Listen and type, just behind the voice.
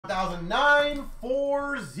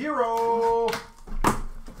1,940.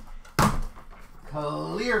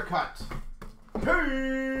 Clear cut.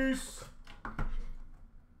 Peace.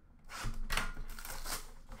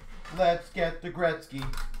 Let's get the Gretzky.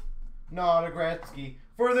 Not a Gretzky.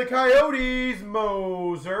 For the Coyotes,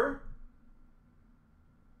 Moser.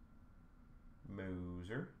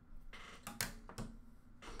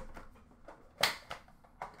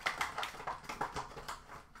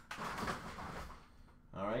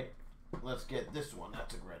 All right, let's get this one.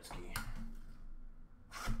 That's a Gretzky.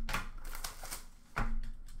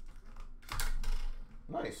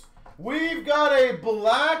 Nice. We've got a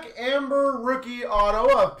black amber rookie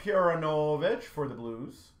auto of Puranovich for the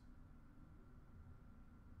Blues.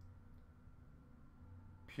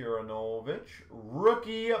 Puranovich,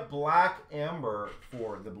 rookie black amber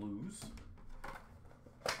for the Blues.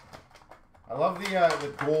 I love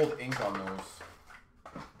the gold ink on those.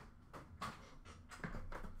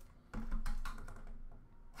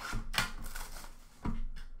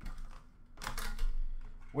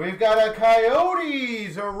 We've got a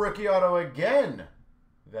Coyotes, a rookie auto again.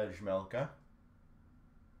 Vejmelka.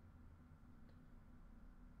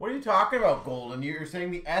 What are you talking about, Golden? You're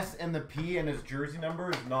saying the S and the P in his jersey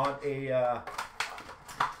number is not a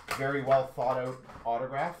very well thought out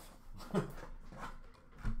autograph?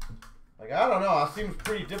 Like, I don't know. It seems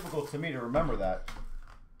pretty difficult to me to remember that.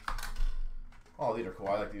 Oh, these are cool.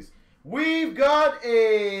 I like these. We've got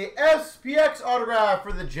a SPX autograph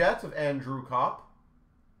for the Jets of Andrew Kopp.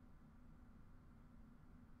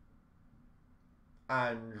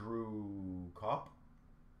 Andrew Kopp.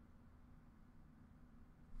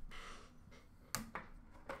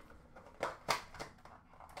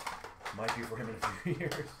 Might be for him in a few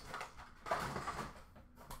years.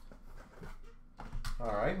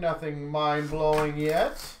 All right, nothing mind-blowing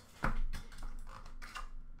yet.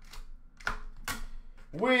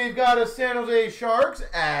 We've got a San Jose Sharks,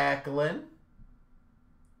 Acklin.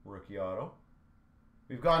 Rookie auto.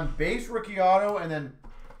 We've gone base rookie auto and then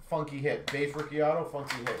funky hit. Base rookie auto,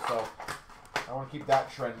 funky hit. So I want to keep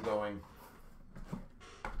that trend going.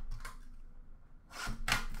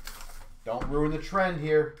 Don't ruin the trend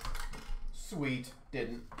here. Sweet.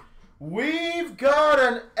 Didn't. We've got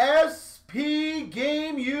an SP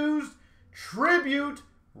game used tribute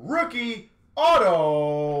rookie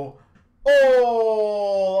auto.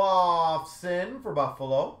 Olofsson for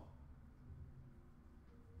Buffalo.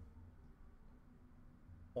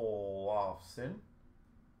 Olofsson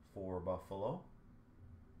for Buffalo.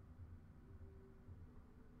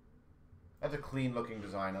 That's a clean looking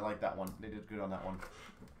design. I like that one. They did good on that one.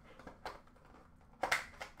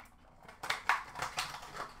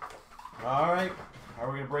 All right.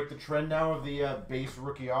 Are we going to break the trend now of the base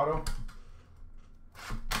rookie auto?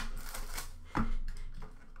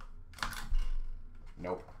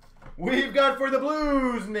 Nope. We've got for the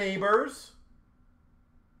Blues, Neighbors.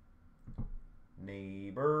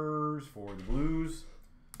 Neighbors for the Blues.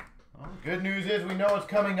 Well, good news is we know it's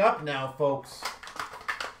coming up now, folks.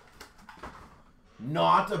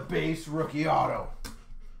 Not a base rookie auto.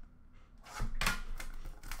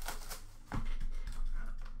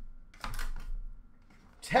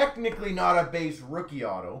 Technically not a base rookie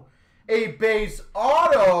auto. A base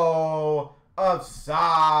auto of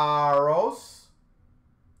Saros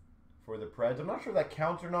for the Preds. I'm not sure if that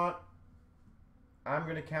counts or not. I'm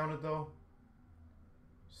going to count it though.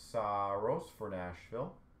 Saros for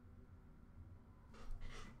Nashville.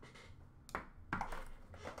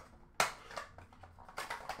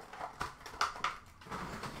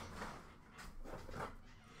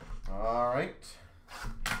 All right.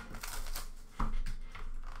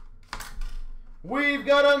 We've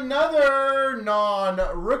got another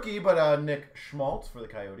non-rookie, but Nick Schmaltz for the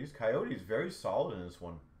Coyotes. Coyotes very solid in this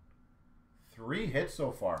one. 3 hits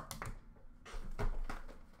so far.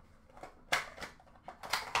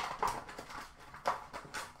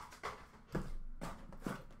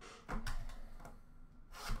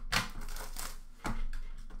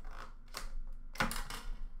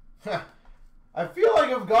 I feel like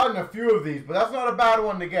I've gotten a few of these, but that's not a bad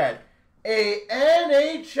one to get. A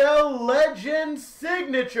NHL Legend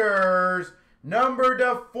Signatures, number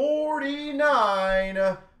to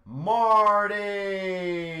 49, Marty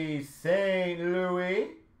St. Louis.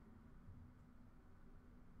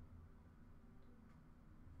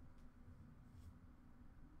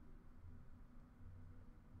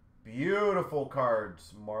 Beautiful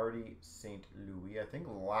cards, Marty St. Louis. I think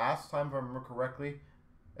last time, if I remember correctly,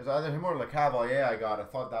 it was either him or Le Cavalier I got. I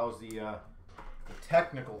thought that was the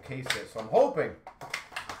technical case hit, so I'm hoping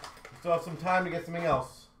we still have some time to get something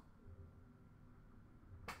else.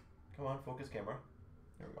 Come on, focus camera.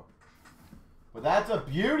 There we go. But that's a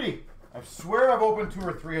beauty. I swear I've opened 2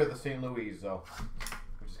 or 3 of the St. Louis, though,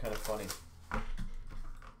 which is kind of funny.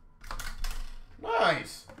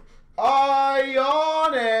 Nice. Ionics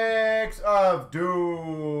of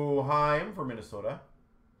Duheim for Minnesota.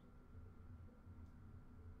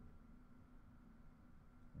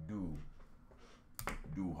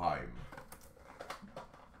 Duheim.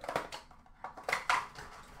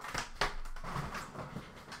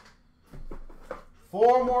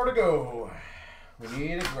 Four more to go. We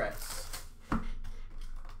need regrets.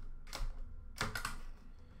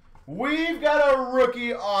 We've got a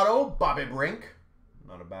rookie auto, Bobby Brink.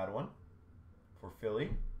 Not a bad one for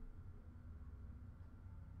Philly.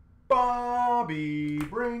 Bobby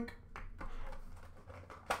Brink.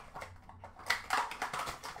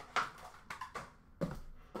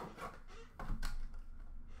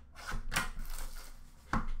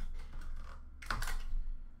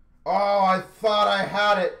 Oh, I thought I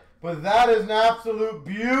had it, but that is an absolute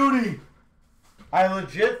beauty. I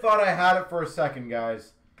legit thought I had it for a second,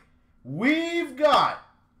 guys. We've got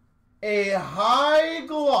a high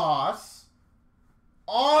gloss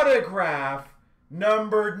autograph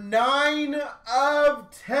numbered 9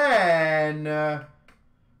 of 10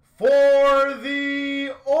 for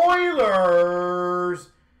the Oilers,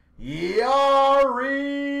 Yari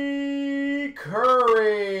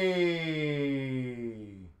Curry.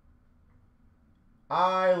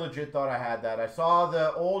 I legit thought I had that. I saw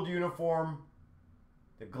the old uniform,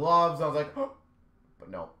 the gloves, I was like, oh, but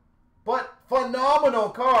no. But phenomenal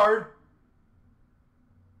card.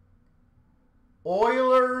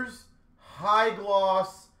 Oilers high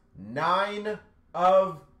gloss 9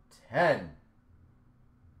 of 10.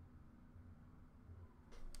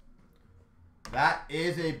 That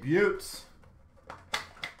is a beaut.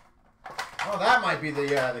 Oh, that might be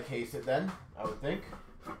the case it then, I would think.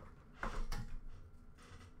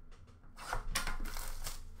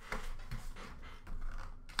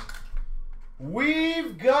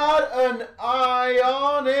 We've got an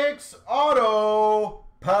Ionics auto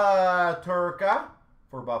Paterka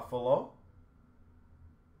for Buffalo.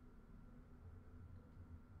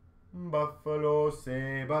 Buffalo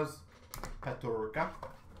Sabres Paterka.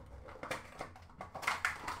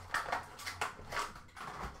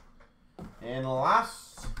 And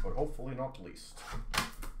last, but hopefully not least,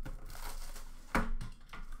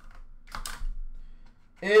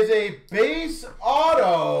 is a base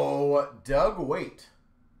auto, Doug Waite.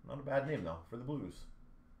 Not a bad name, though, for the Blues.